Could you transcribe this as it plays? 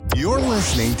You're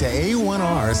listening to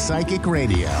A1R Psychic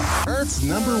Radio, Earth's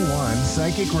 #1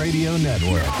 psychic radio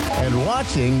network, and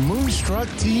watching Moonstruck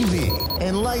TV,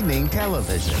 Enlightening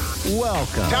Television.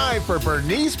 Welcome. Time for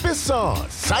Bernice Bisson,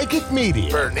 Psychic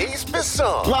Media. Bernice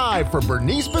Bisson, live for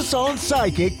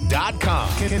BerniceBissonPsychic.com.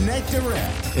 Connect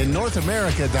direct. In North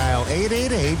America, dial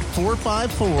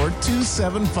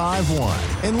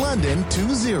 888-454-2751. In London,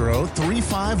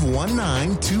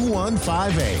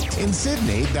 20-3519-2158. In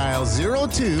Sydney, dial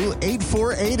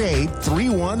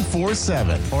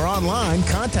 02-8488-3147. Or online,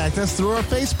 contact us through our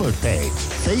Facebook page,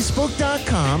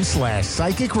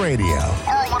 Facebook.com/Psychic Radio.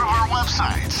 Or one of our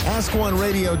websites,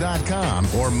 AskOneRadio.com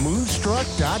or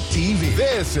Moonstruck.tv.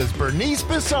 This is Bernice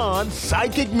Bisson,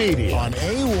 Psychic Media on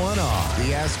A1R,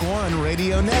 the Ask One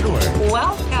Radio Network.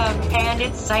 Welcome, and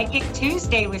it's Psychic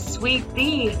Tuesday with Sweet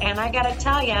Bee. And I got to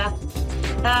tell you,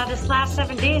 this last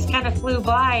 7 days kind of flew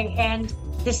by, and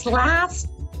this last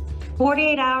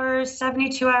 48 hours,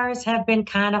 72 hours have been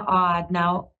kind of odd.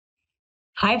 Now,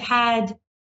 I have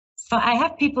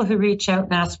people who reach out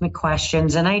and ask me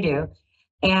questions, and I do.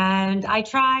 And I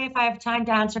try, if I have time,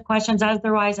 to answer questions.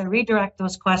 Otherwise, I redirect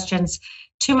those questions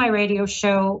to my radio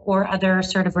show or other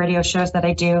sort of radio shows that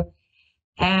I do.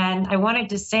 And I wanted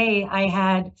to say I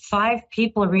had 5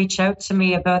 people reach out to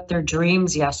me about their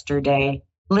dreams yesterday.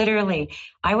 Literally,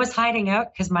 I was hiding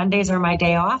out because Mondays are my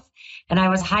day off. And I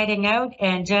was hiding out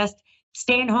and just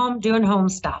staying home, doing home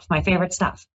stuff, my favorite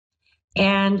stuff.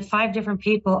 And 5 different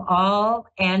people, all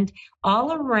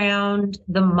around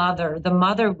the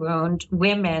mother wound,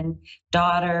 women,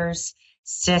 daughters,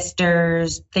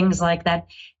 sisters, things like that,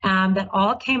 that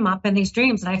all came up in these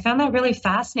dreams. And I found that really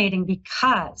fascinating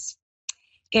because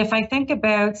if I think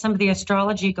about some of the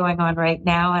astrology going on right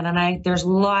now, and there's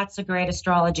lots of great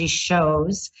astrology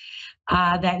shows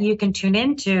that you can tune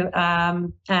into,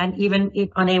 and even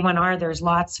on A1R, there's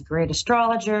lots of great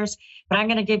astrologers, but I'm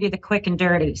going to give you the quick and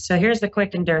dirty. So here's the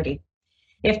quick and dirty.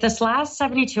 If this last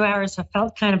 72 hours have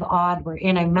felt kind of odd, we're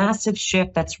in a massive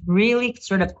shift that's really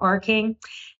sort of arcing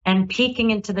and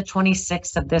peaking into the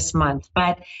 26th of this month.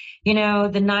 But, you know,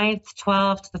 the 9th,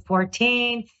 12th, the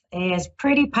 14th is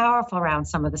pretty powerful around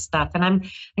some of the stuff. And I'm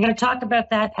going to talk about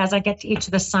that as I get to each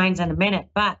of the signs in a minute.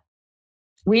 But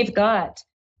we've got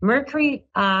Mercury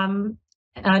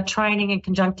trining and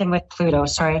conjuncting with Pluto,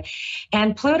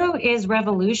 And Pluto is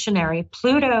revolutionary.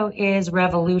 Pluto is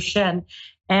revolution.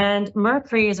 And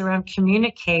Mercury is around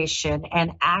communication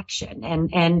and action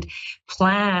and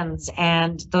plans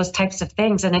and those types of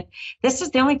things. And this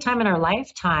is the only time in our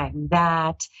lifetime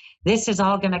that this is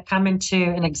all going to come into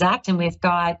an exact. And we've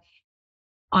got,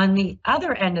 on the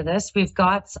other end of this, we've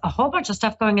got a whole bunch of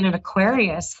stuff going in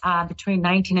Aquarius, between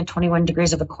 19 and 21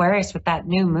 degrees of Aquarius with that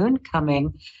new moon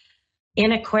coming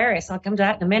in Aquarius. I'll come to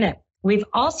that in a minute. We've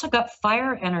also got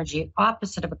fire energy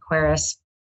opposite of Aquarius.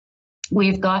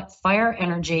 We've got fire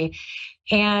energy,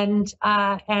 and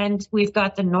we've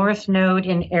got the North Node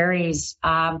in Aries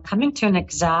coming to an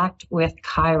exact with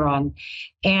Chiron.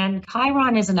 And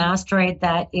Chiron is an asteroid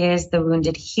that is the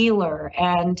wounded healer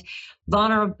and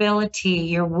vulnerability,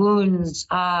 your wounds,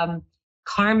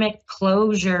 karmic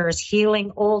closures,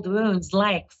 healing old wounds.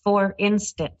 Like, for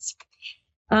instance,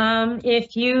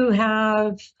 if you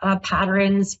have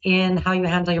patterns in how you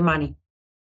handle your money,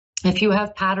 if you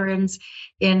have patterns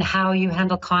in how you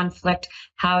handle conflict,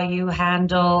 how you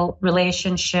handle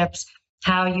relationships,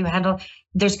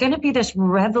 there's going to be this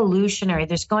revolutionary,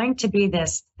 there's going to be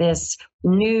this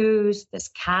news, this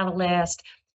catalyst,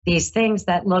 these things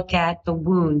that look at the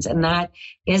wounds. And that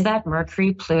is that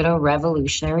Mercury-Pluto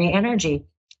revolutionary energy,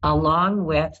 along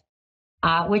with,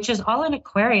 which is all in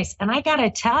Aquarius. And I got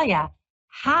to tell you,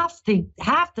 half the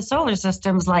solar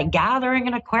system's like gathering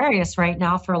in Aquarius right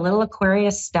now for a little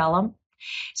Aquarius stellium.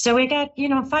 So we got,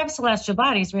 5 celestial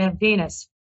bodies. We have Venus.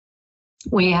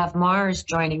 We have Mars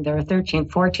joining their 13th,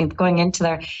 14th, going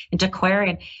into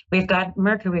Aquarian. We've got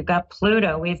Mercury. We've got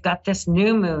Pluto. We've got this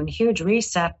new moon, huge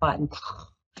reset button.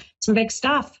 Some big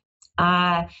stuff.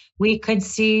 We could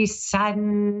see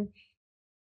sudden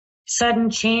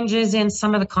changes in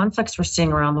some of the conflicts we're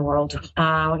seeing around the world,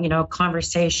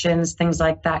 conversations, things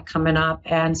like that coming up.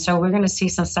 And so we're going to see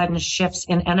some sudden shifts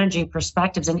in energy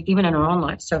perspectives and even in our own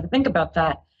lives. So think about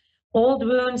that. Old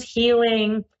wounds,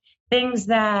 healing, things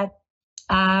that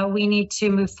we need to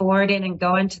move forward in and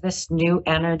go into this new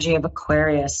energy of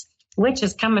Aquarius, which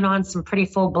is coming on some pretty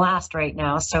full blast right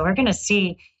now. So we're going to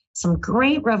see some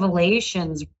great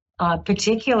revelations,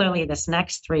 particularly this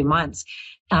next 3 months.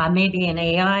 Maybe in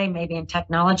AI, maybe in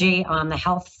technology, on the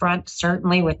health front,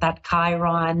 certainly with that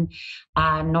Chiron,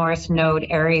 North Node,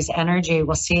 Aries energy.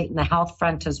 We'll see it in the health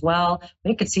front as well.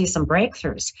 We could see some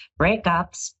breakthroughs,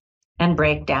 breakups, and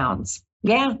breakdowns.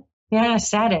 Yeah, I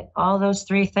said it. All those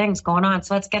three things going on.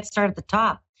 So let's get started at the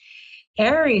top.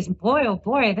 Aries, boy, oh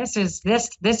boy,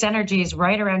 this energy is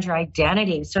right around your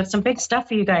identity. So it's some big stuff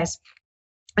for you guys.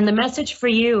 And the message for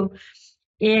you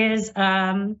is,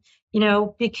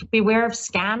 beware of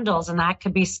scandals, and that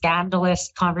could be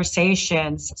scandalous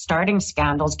conversations, starting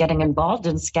scandals, getting involved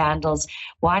in scandals.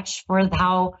 Watch for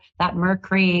how that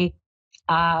Mercury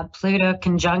Pluto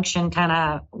conjunction kind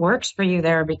of works for you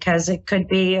there, because it could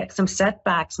be some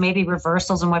setbacks, maybe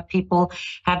reversals in what people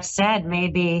have said,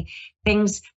 maybe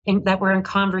things that were in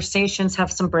conversations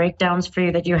have some breakdowns for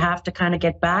you that you have to kind of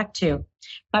get back to.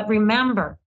 But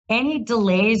remember, any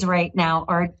delays right now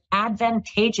are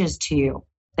advantageous to you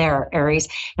there, Aries.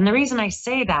 And the reason I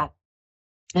say that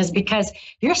is because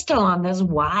you're still on this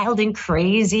wild and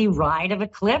crazy ride of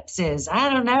eclipses. I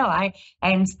don't know.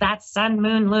 And that sun,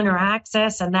 moon, lunar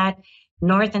axis and that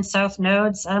north and south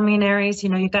nodes. I mean, Aries,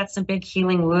 you've got some big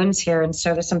healing wounds here. And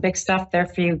so there's some big stuff there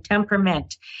for you.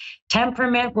 Temperament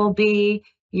will be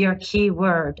your key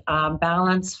word.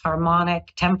 Balance,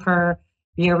 harmonic, temper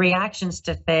your reactions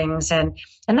to things. And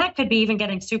that could be even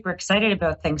getting super excited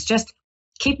about things. Just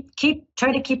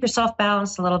try to keep yourself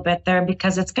balanced a little bit there,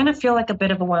 because it's going to feel like a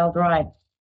bit of a wild ride.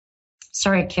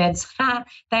 Sorry, kids.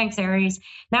 Thanks, Aries.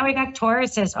 Now we got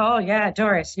Tauruses. Oh yeah,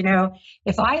 Taurus.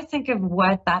 If I think of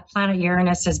what that planet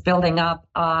Uranus is building up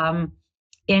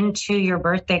into your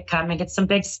birthday coming, it's some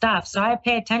big stuff. So I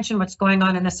pay attention what's going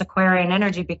on in this Aquarian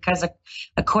energy, because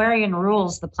Aquarian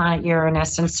rules the planet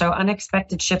Uranus. And so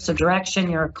unexpected shifts of direction,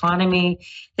 your economy,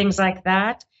 things like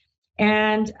that.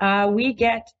 And we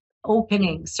get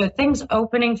openings. So things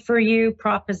opening for you,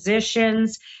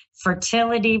 propositions,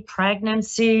 fertility,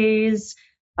 pregnancies,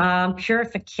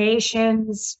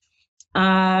 purifications.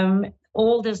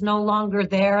 Old is no longer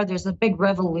there. There's a big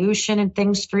revolution in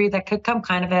things for you that could come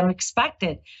kind of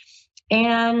unexpected.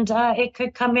 And it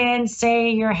could come in,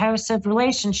 say, your house of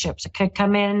relationships. It could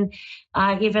come in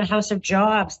even house of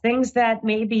jobs, things that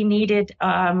maybe needed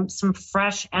some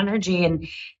fresh energy, and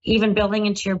even building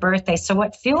into your birthday. So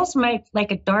what feels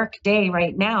like a dark day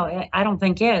right now, I don't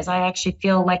think is. I actually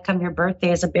feel like come your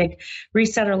birthday is a big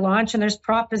reset or launch, and there's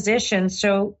propositions.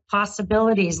 So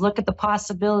possibilities, look at the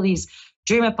possibilities.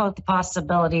 Dream about the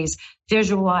possibilities,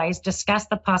 visualize, discuss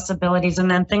the possibilities, and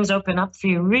then things open up for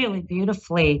you really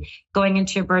beautifully going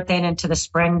into your birthday and into the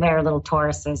spring there, little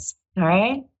Tauruses. All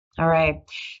right? All right.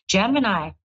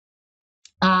 Gemini.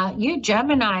 You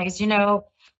Geminis,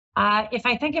 if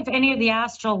I think of any of the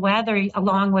astral weather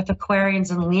along with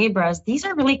Aquarians and Libras, these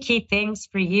are really key things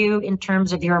for you in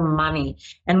terms of your money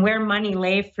and where money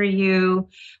lay for you,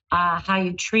 how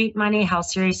you treat money, how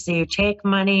seriously you take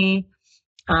money.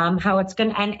 How it's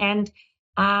going to,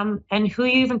 and who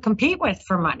you even compete with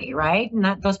for money, right?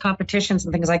 And those competitions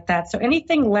and things like that. So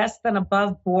anything less than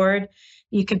above board,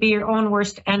 you could be your own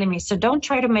worst enemy. So don't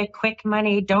try to make quick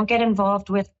money. Don't get involved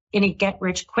with any get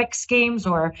rich quick schemes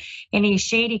or any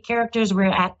shady characters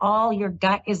where at all your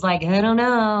gut is like, I don't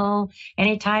know.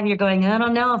 Anytime you're going, I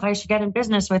don't know if I should get in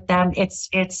business with them,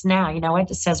 it's now.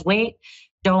 It says, wait,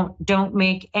 don't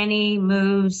make any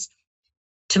moves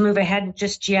to move ahead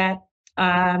just yet.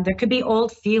 There could be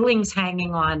old feelings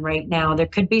hanging on right now. There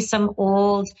could be some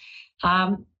old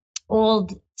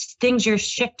things you're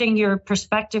shifting your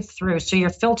perspective through. So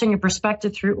you're filtering your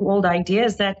perspective through old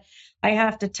ideas that I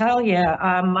have to tell you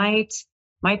might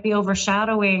be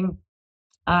overshadowing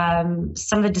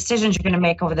some of the decisions you're going to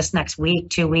make over this next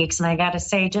week, 2 weeks. And I got to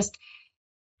say,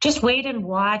 just wait and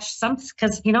watch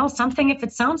because something, if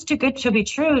it sounds too good to be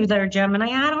true there,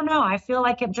 Gemini, I don't know. I feel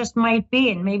like it just might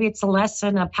be, and maybe it's a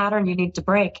lesson, a pattern you need to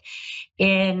break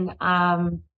in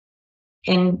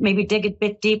maybe dig a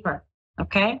bit deeper.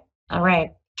 Okay. All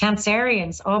right.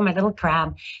 Cancerians. Oh, my little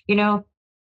crab,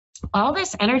 all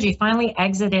this energy finally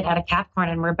exited out of Capricorn,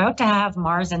 and we're about to have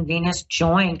Mars and Venus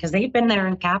join because they've been there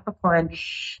in Capricorn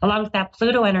along with that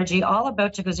Pluto energy, all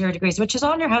about to go 0 degrees, which is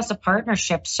on your house of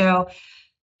partnership. So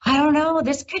I don't know,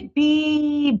 this could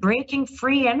be breaking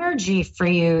free energy for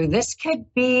you. This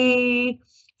could be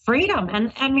freedom.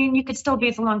 And I mean, you could still be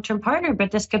with a long-term partner,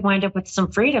 but this could wind up with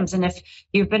some freedoms. And if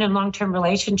you've been in long-term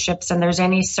relationships and there's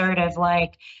any sort of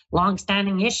like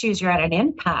long-standing issues you're at an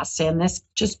impasse in, this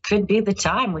just could be the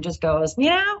time where just goes,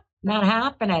 not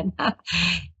happening.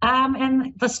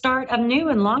 And the start of new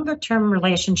and longer-term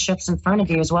relationships in front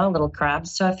of you as well, little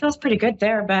crabs. So it feels pretty good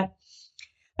there, but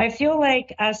I feel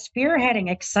like spearheading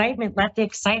excitement, let the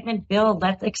excitement build,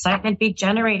 let the excitement be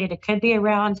generated. It could be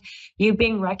around you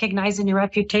being recognized in your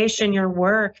reputation, your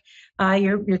work.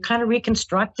 You're kind of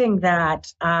reconstructing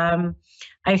that.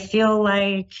 I feel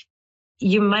like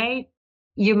you might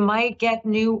you might get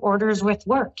new orders with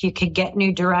work. You could get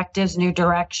new directives, new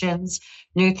directions,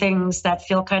 new things that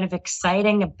feel kind of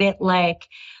exciting, a bit like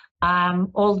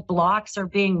old blocks are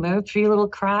being moved for you little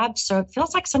crabs. So it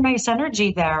feels like some nice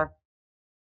energy there.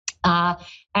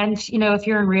 And, if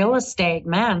you're in real estate,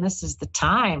 man, this is the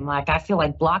time. Like, I feel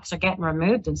like blocks are getting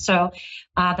removed. And so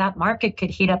that market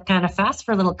could heat up kind of fast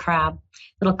for little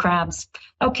crabs.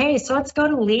 Okay, so let's go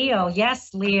to Leo.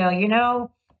 Yes,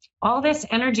 Leo, all this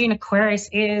energy in Aquarius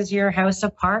is your house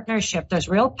of partnership. There's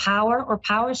real power or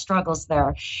power struggles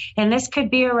there. And this could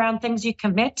be around things you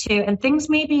commit to and things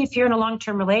maybe if you're in a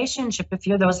long-term relationship, if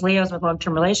you're those Leos with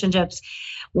long-term relationships,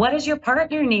 what does your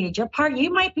partner need?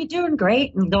 You might be doing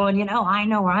great and going, I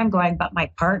know where I'm going, but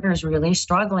my partner's really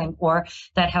struggling, or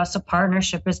that house of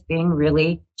partnership is being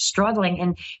really struggling.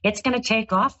 And it's going to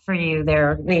take off for you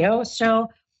there, Leo. So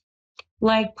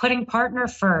like putting partner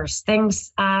first,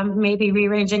 things, maybe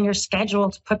rearranging your schedule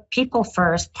to put people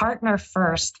first, partner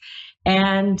first,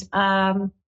 and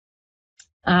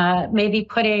maybe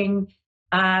putting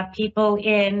people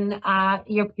in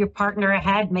your partner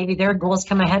ahead. Maybe their goals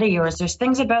come ahead of yours. There's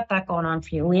things about that going on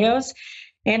for you, Leos.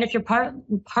 And if you're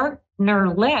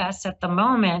partnerless at the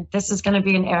moment, this is going to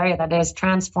be an area that is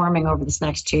transforming over this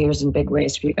next 2 years in big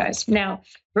ways for you guys. Now,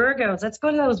 Virgos, let's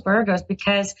go to those Virgos,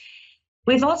 because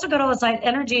we've also got all this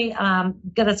energy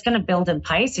that's going to build in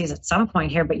Pisces at some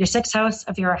point here. But your sixth house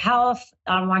of your health,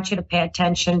 I want you to pay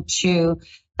attention to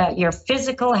that, your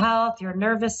physical health, your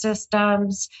nervous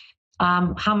systems,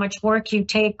 how much work you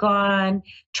take on,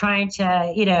 trying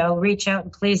to, reach out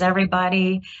and please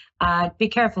everybody. Be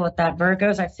careful with that,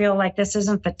 Virgos. I feel like this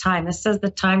isn't the time. This is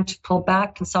the time to pull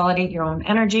back, consolidate your own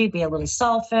energy, be a little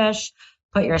selfish,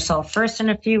 put yourself first in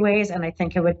a few ways, and I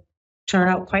think it would turn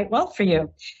out quite well for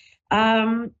you.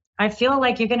 I feel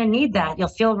like you're going to need that. You'll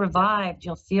feel revived.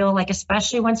 You'll feel like,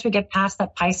 especially once we get past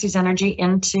that Pisces energy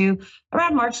into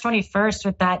around March 21st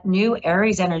with that new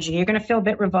Aries energy, you're going to feel a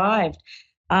bit revived.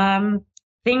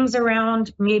 Things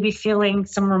around maybe feeling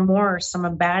some remorse, some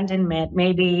abandonment,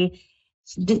 maybe,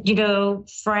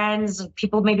 friends,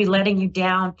 people maybe letting you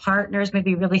down, partners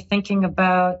maybe really thinking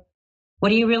about what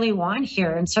do you really want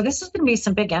here? And so this is going to be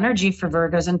some big energy for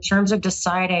Virgos in terms of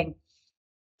deciding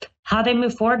how they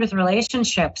move forward with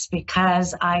relationships,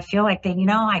 because I feel like they,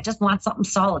 I just want something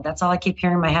solid. That's all I keep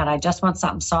hearing in my head. I just want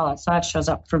something solid. So that shows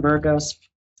up for Virgos.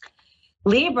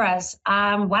 Libras,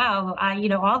 wow,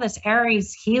 all this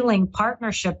Aries healing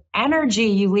partnership energy,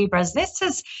 you Libras, this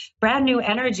is brand new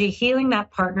energy, healing that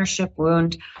partnership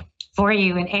wound for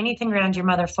you, and anything around your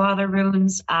mother-father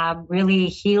wounds, really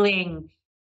healing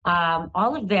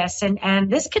all of this. And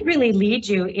this could really lead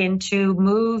you into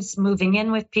moving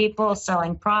in with people,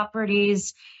 selling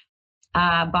properties,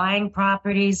 buying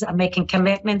properties, making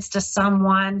commitments to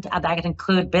someone. That could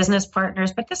include business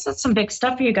partners, but this is some big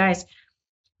stuff for you guys.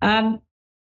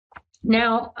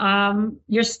 Now,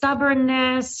 your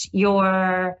stubbornness,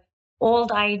 your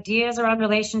old ideas around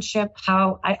relationship,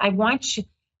 how I want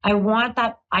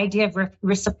that idea of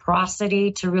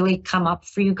reciprocity to really come up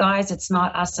for you guys. It's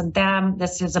not us and them.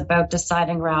 This is about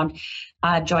deciding around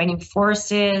joining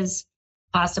forces,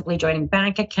 possibly joining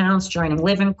bank accounts, joining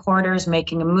living quarters,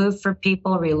 making a move for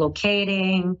people,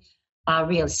 relocating,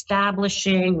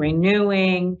 reestablishing,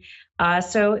 renewing.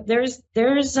 So there's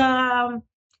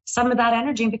some of that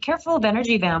energy, and be careful of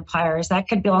energy vampires. That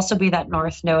could also be that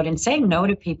North Node, and saying no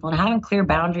to people and having clear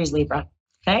boundaries, Libra.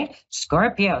 Okay,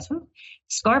 Scorpios.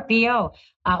 Scorpio.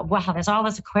 Wow, there's all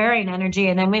this Aquarian energy,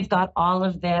 and then we've got all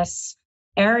of this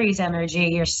Aries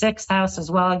energy, your sixth house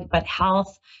as well, but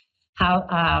health,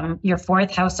 your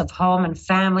fourth house of home and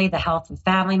family, the health of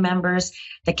family members,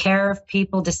 the care of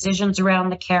people, decisions around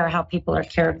the care, how people are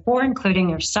cared for, including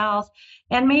yourself,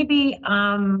 and maybe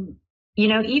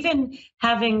even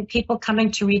having people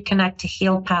coming to reconnect to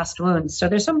heal past wounds. So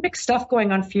there's some big stuff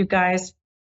going on for you guys.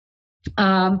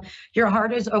 Your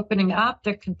heart is opening up.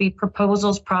 There could be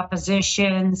proposals,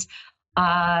 propositions,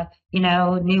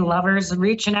 new lovers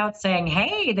reaching out saying,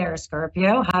 hey there,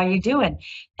 Scorpio, how you doing?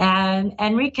 And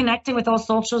reconnecting with those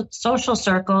social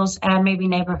circles and maybe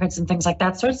neighborhoods and things like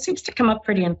that. So it seems to come up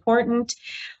pretty important.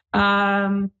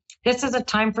 This is a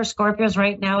time for Scorpios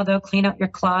right now, though. Clean up your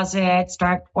closet,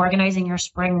 start organizing your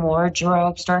spring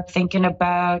wardrobe, start thinking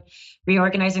about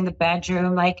reorganizing the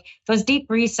bedroom, like those deep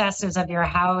recesses of your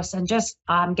house, and just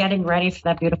getting ready for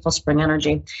that beautiful spring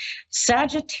energy.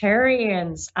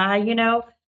 Sagittarians,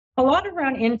 a lot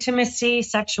around intimacy,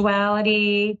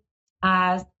 sexuality,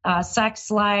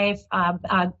 sex life,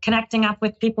 connecting up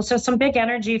with people. So some big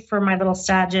energy for my little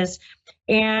Sages.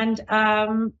 And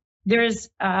there's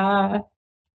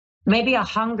maybe a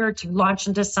hunger to launch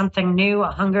into something new, a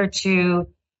hunger to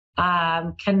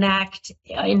connect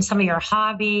in some of your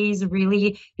hobbies.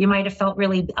 Really, you might have felt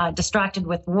really distracted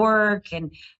with work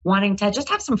and wanting to just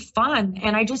have some fun.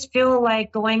 And I just feel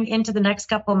like going into the next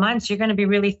couple of months, you're going to be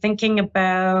really thinking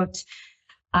about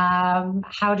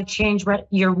how to change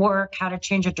your work, how to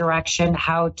change your direction,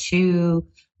 how to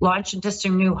launch into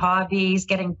some new hobbies,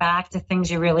 getting back to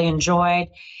things you really enjoyed,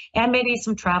 and maybe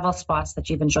some travel spots that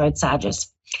you've enjoyed,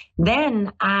 Sagittarius.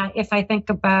 Then if I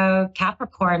think about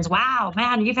Capricorns, wow,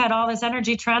 man, you've had all this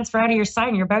energy transfer out of your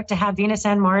sign. You're about to have Venus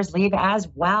and Mars leave as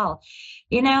well.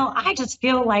 You know, I just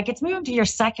feel like it's moving to your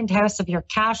second house of your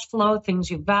cash flow,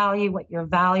 things you value, what you're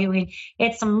valuing.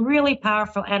 It's some really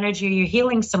powerful energy. You're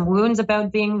healing some wounds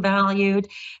about being valued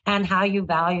and how you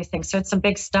value things. So it's some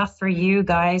big stuff for you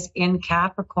guys in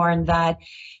Capricorn that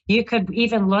you could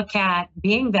even look at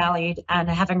being valued and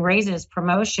having raises,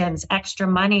 promotions, extra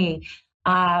money,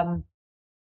 having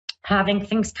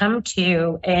things come to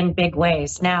you in big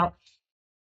ways. Now,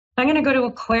 I'm going to go to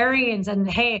Aquarians, and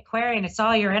hey, Aquarian, it's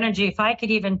all your energy. If I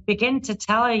could even begin to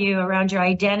tell you around your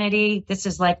identity, this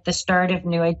is like the start of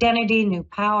new identity, new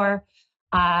power,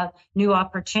 new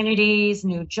opportunities,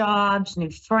 new jobs, new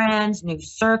friends, new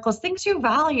circles, things you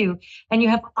value. And you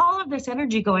have all of this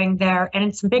energy going there, and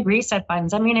it's some big reset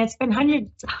buttons. I mean, it's been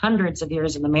hundreds of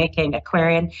years in the making,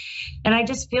 Aquarian. And I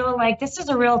just feel like this is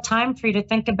a real time for you to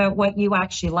think about what you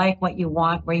actually like, what you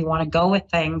want, where you want to go with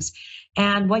things,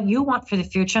 and what you want for the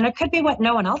future. And it could be what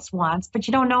no one else wants, but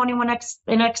you don't know anyone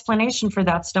an explanation for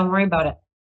that, so don't worry about it.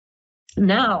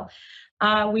 Now,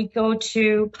 we go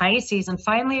to Pisces, and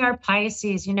finally our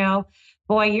Pisces, you know,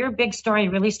 boy, your big story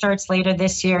really starts later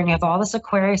this year, and you have all this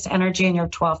Aquarius energy in your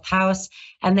 12th house,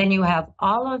 and then you have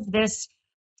all of this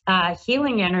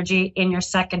healing energy in your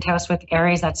second house with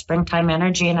Aries, that springtime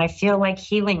energy. And I feel like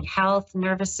healing health,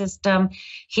 nervous system,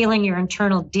 healing your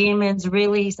internal demons,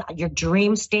 really your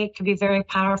dream state could be very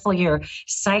powerful, your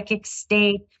psychic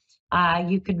state.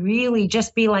 You could really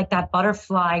just be like that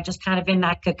butterfly, just kind of in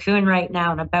that cocoon right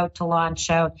now and about to launch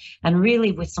out, and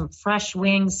really with some fresh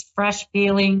wings, fresh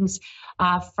feelings,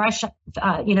 fresh,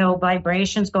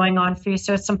 vibrations going on for you.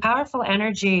 So it's some powerful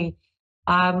energy,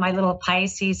 my little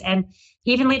Pisces. And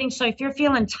even leading, so if you're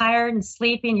feeling tired and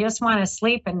sleepy and you just want to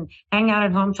sleep and hang out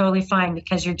at home, totally fine,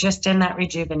 because you're just in that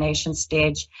rejuvenation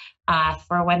stage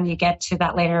for when you get to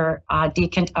that later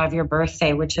decant of your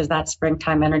birthday, which is that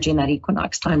springtime energy and that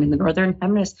equinox time in the northern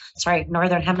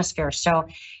hemisphere. So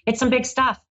it's some big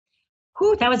stuff.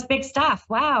 Whew, that was big stuff.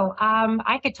 Wow.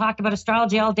 I could talk about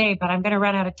astrology all day, but I'm going to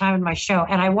run out of time in my show.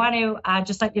 And I want to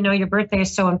just let you know your birthday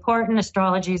is so important.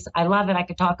 Astrology's, I love it. I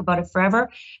could talk about it forever.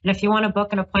 And if you want to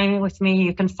book an appointment with me,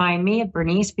 you can find me at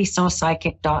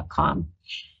BerniceBissonPsychic.com.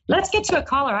 Let's get to a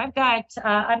caller. I've got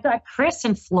Chris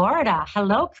in Florida.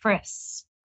 Hello, Chris.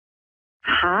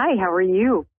 Hi, how are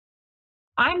you?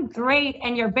 I'm great.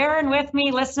 And you're bearing with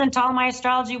me, listening to all my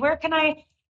astrology. Where can I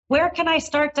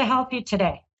start to help you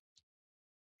today?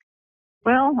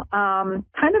 Well,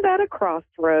 kind of at a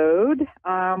crossroad.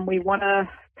 We want to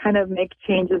kind of make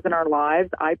changes in our lives.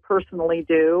 I personally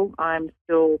do. I'm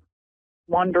still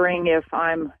wondering if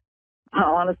I'm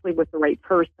honestly with the right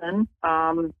person.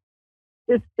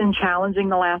 It's been challenging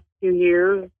the last few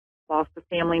years. Lost a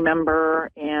family member,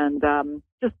 and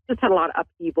just had a lot of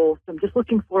upheaval. So I'm just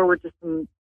looking forward to some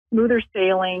smoother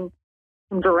sailing,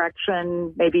 some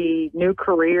direction, maybe new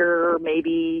career,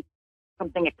 maybe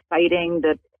something exciting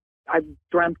that I've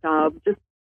dreamt of, just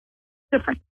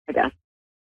different, I guess.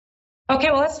 Okay,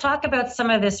 well, let's talk about some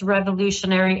of this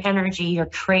revolutionary energy you're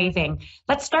craving.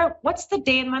 Let's start. What's the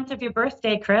day and month of your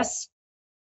birthday, Chris?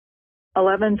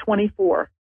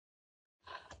 11/24.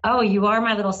 Oh, you are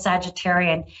my little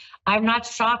Sagittarian. I'm not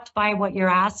shocked by what you're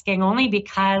asking, only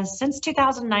because since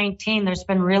 2019, there's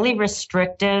been really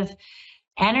restrictive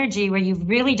energy where you've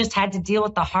really just had to deal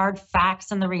with the hard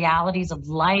facts and the realities of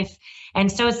life.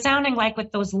 And so it's sounding like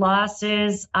with those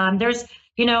losses, there's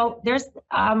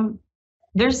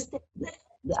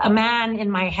a man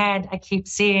in my head I keep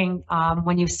seeing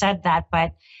when you said that,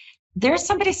 but there's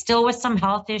somebody still with some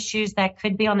health issues that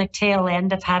could be on the tail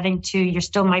end of you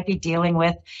still might be dealing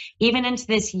with even into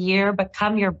this year. But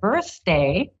come your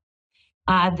birthday,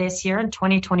 this year in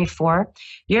 2024,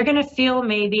 you're going to feel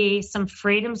maybe some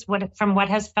freedoms from what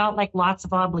has felt like lots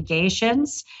of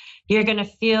obligations. You're going to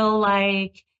feel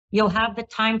like you'll have the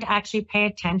time to actually pay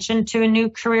attention to a new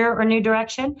career or new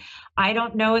direction. I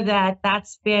don't know that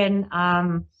that's been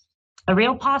a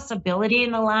real possibility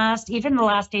in the last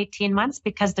 18 months,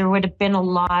 because there would have been a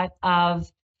lot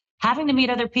of having to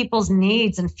meet other people's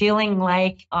needs and feeling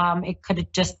like it could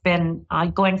have just been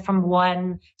going from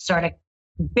one sort of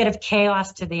bit of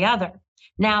chaos to the other.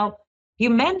 Now, you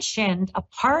mentioned a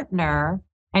partner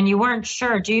and you weren't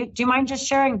sure. Do you mind just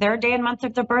sharing their day and month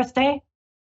of their birthday?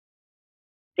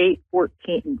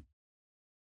 8/14.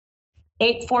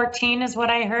 8/14 is what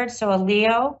I heard. So a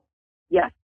Leo.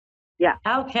 Yes. Yeah.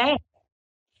 Okay.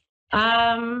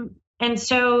 And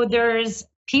so there's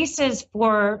pieces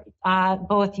for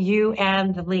both you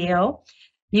and the Leo.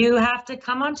 You have to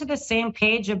come onto the same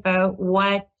page about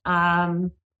what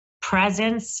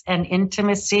presence and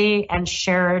intimacy and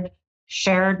shared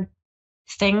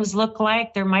things look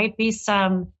like. There might be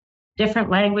some different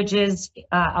languages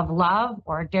of love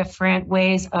or different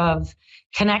ways of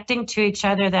connecting to each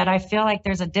other that I feel like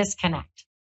there's a disconnect.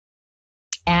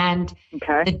 And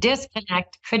the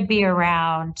disconnect could be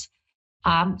around,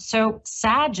 so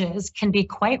Sages can be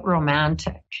quite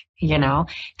romantic, you know,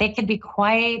 they could be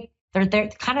quite, they're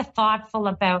kind of thoughtful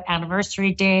about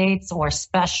anniversary dates or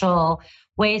special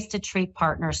ways to treat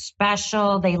partners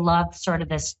special. They love sort of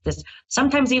this,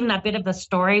 sometimes even that bit of the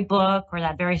storybook or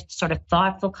that very sort of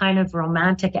thoughtful kind of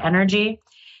romantic energy.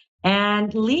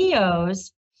 And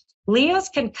Leos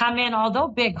can come in, although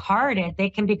big-hearted, they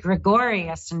can be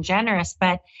gregarious and generous,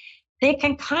 but they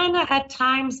can kind of at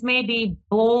times maybe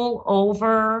bowl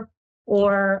over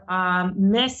or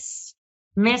miss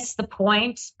the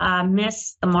point,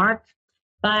 miss the mark.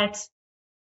 But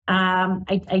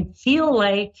I feel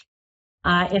like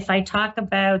if I talk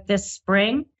about this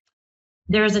spring,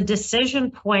 there's a decision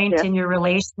point in your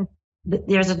relation.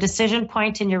 There's a decision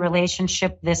point in your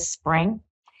relationship this spring.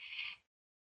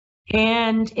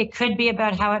 And it could be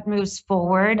about how it moves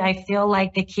forward. I feel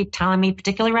like they keep telling me,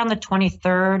 particularly around the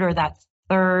 23rd or that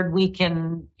third week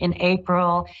in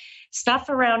April, stuff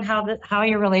around how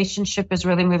your relationship is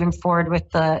really moving forward with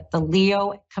the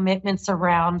Leo commitments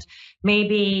around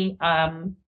maybe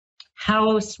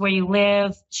house where you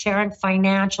live, sharing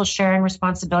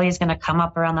responsibility is going to come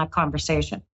up around that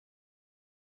conversation.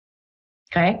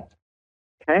 Okay.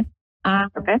 Okay.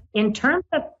 In terms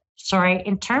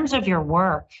of your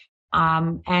work,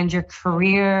 and your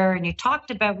career, and you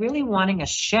talked about really wanting a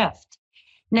shift.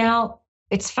 Now,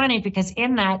 it's funny because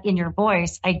in your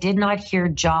voice, I did not hear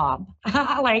job,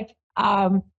 like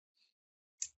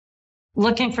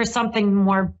looking for something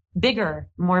more bigger,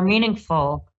 more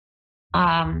meaningful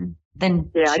than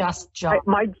just job.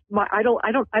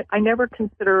 I never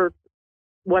considered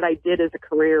what I did as a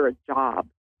career a job.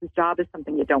 A job is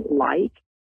something you don't like,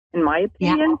 in my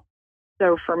opinion.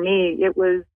 So for me, it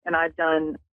was, and I've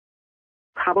done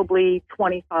probably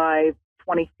 25,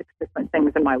 26 different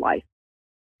things in my life.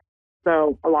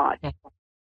 So a lot.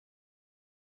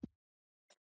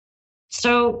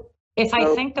 So if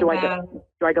I think about...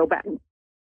 Do I go back?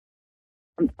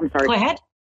 I'm sorry. Go ahead.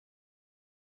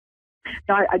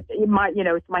 No,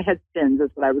 my head spins is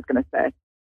what I was going to say.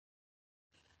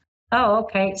 Oh,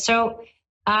 okay. So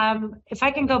if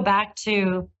I can go back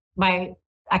to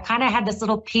I kind of had this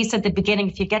little piece at the beginning.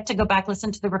 If you get to go back,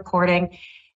 listen to the recording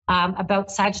about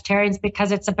Sagittarians,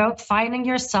 because it's about finding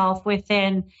yourself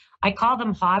within, I call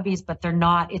them hobbies, but they're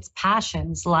not. It's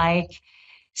passions. Like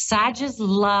Sages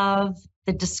love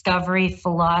the discovery,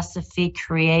 philosophy,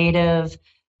 creative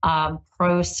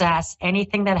process,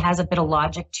 anything that has a bit of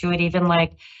logic to it, even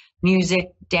like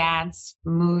music, dance,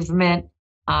 movement,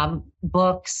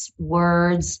 books,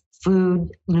 words,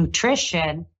 food,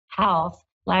 nutrition, health,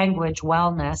 language,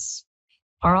 wellness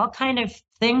are all kind of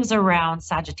things around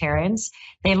Sagittarians.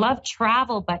 They love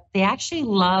travel, but they actually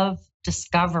love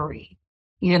discovery,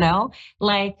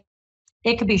 like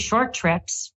it could be short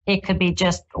trips, it could be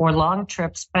or long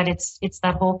trips, but it's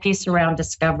that whole piece around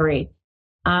discovery,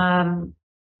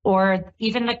 or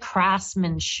even the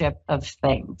craftsmanship of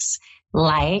things.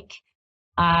 Like,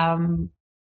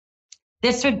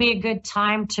 this would be a good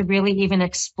time to really even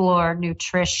explore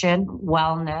nutrition,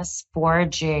 wellness,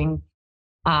 foraging,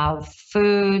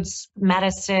 foods,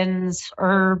 medicines,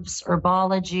 herbs,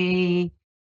 herbology,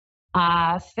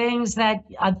 things that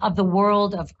of the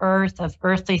world of earth, of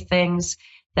earthly things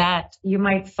that you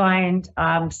might find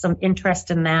some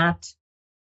interest in that.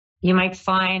 You might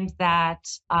find that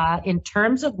in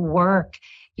terms of work,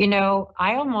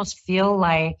 I almost feel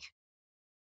like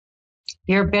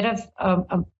you're a bit of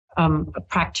a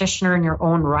practitioner in your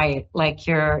own right. Like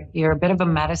you're a bit of a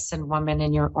medicine woman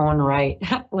in your own right,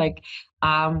 like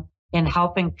in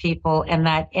helping people, and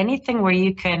that anything where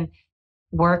you can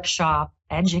workshop,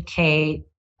 educate,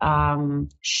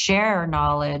 share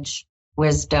knowledge,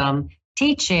 wisdom,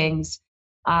 teachings,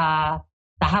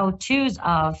 the how-tos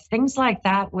of things like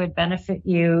that would benefit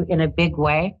you in a big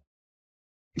way.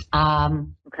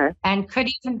 And could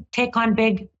even take on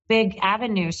big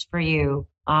avenues for you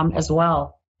as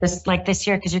well. This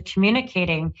year, because you're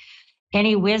communicating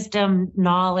any wisdom,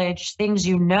 knowledge, things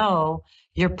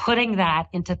you're putting that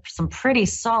into some pretty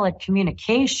solid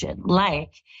communication,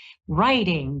 like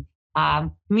writing,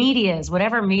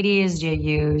 whatever medias you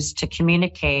use to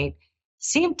communicate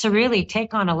seem to really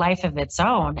take on a life of its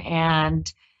own. And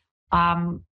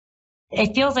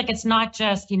it feels like it's not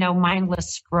just,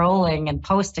 mindless scrolling and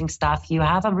posting stuff. You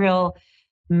have a real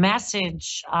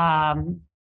message that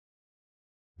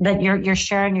you're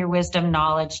sharing your wisdom,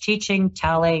 knowledge, teaching,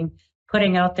 telling,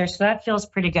 putting out there. So that feels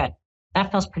pretty good. I'm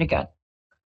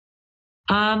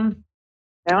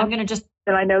going to just.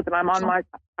 And I know that I'm on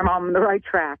the right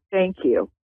track. Thank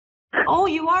you. Oh,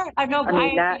 you are? I know.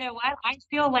 You know what? I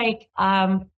feel like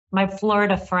my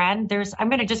Florida friend. I'm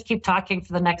going to just keep talking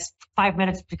for the next 5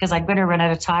 minutes because I'm going to run out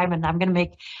of time, and I'm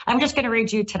just going to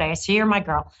read you today. So you're my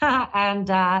girl. And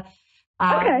okay,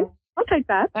 I'll take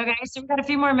that. Okay, so we've got a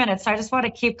few more minutes. So I just want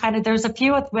to keep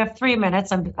we have 3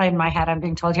 minutes. In my head, I'm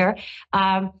being told here.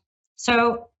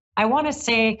 So I want to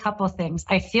say a couple of things.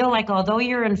 I feel like although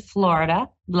you're in Florida,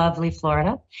 lovely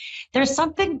Florida, there's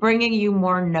something bringing you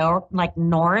more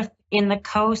north in the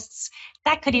coasts.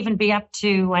 That could even be up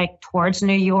to towards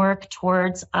New York,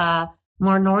 towards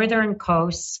more northern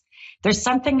coasts. There's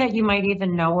something that you might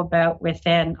even know about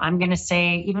within, I'm going to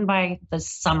say, even by the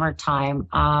summertime,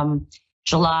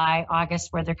 July,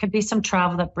 August, where there could be some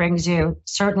travel that brings you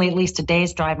certainly at least a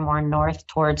day's drive more north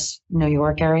towards New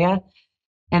York area.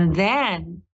 And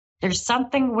then there's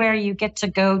something where you get to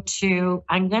go to,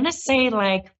 I'm going to say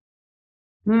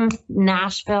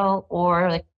Nashville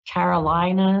or the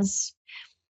Carolinas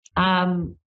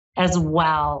as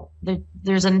well.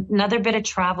 There's another bit of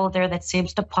travel there that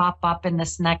seems to pop up in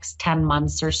this next 10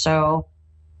 months or so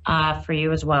for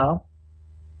you as well.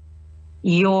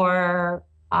 You're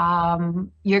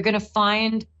going to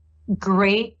find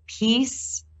great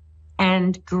peace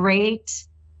and great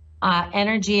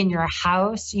energy in your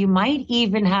house. You might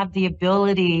even have the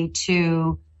ability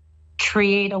to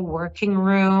create a working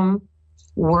room,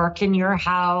 work in your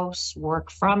house,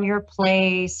 work from your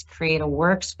place, create a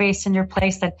workspace in your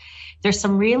place. That there's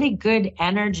some really good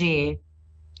energy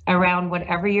around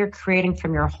whatever you're creating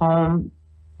from your home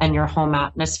and your home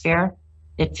atmosphere.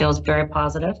 It feels very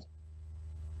positive.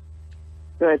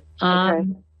 Good. Okay.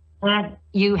 And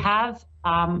you have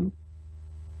a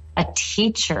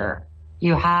teacher.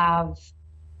 You have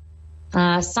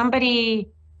somebody,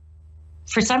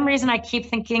 for some reason, I keep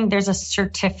thinking there's a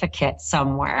certificate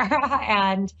somewhere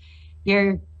and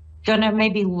you're going to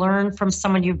maybe learn from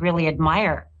someone you really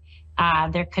admire.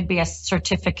 There could be a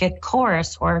certificate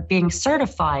course or being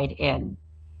certified in.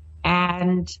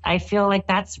 And I feel like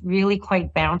that's really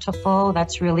quite bountiful.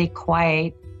 That's really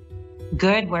quite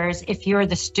good. Whereas if you're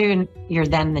the student, you're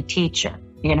then the teacher,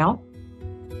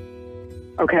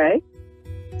 Okay.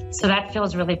 So that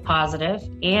feels really positive.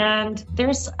 And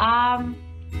there's, I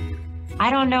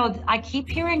don't know, I keep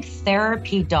hearing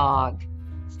therapy dog,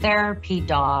 therapies,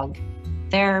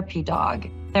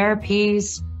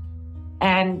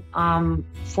 and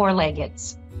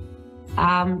four-leggeds.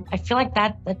 I feel like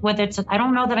that whether it's, I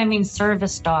don't know that I mean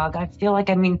service dog. I feel like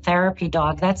I mean therapy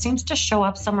dog. That seems to show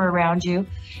up somewhere around you.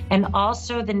 And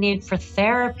also the need for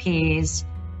therapies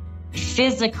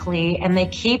physically, and they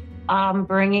keep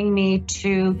bringing me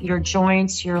to your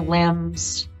joints, your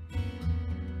limbs,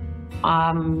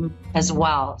 as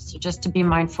well. So just to be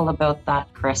mindful about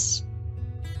that, Chris.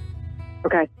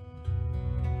 Okay.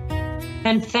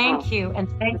 And thank you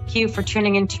for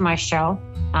tuning into my show.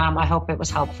 I hope it was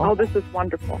helpful. Oh, this is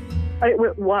wonderful.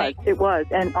 It was.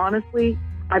 And honestly,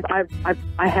 I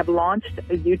have launched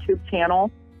a YouTube channel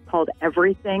called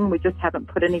Everything. We just haven't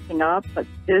put anything up, but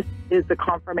this is the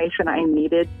confirmation I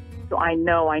needed. So I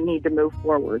know I need to move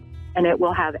forward, and it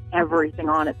will have everything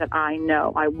on it that I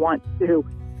know. I want to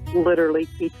literally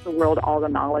teach the world all the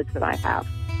knowledge that I have.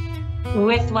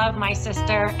 With love, my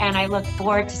sister, and I look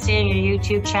forward to seeing your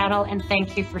YouTube channel, and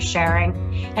thank you for sharing.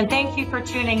 And thank you for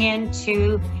tuning in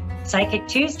to Psychic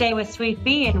Tuesday with Sweet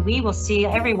Bee, and we will see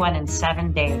everyone in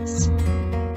 7 days.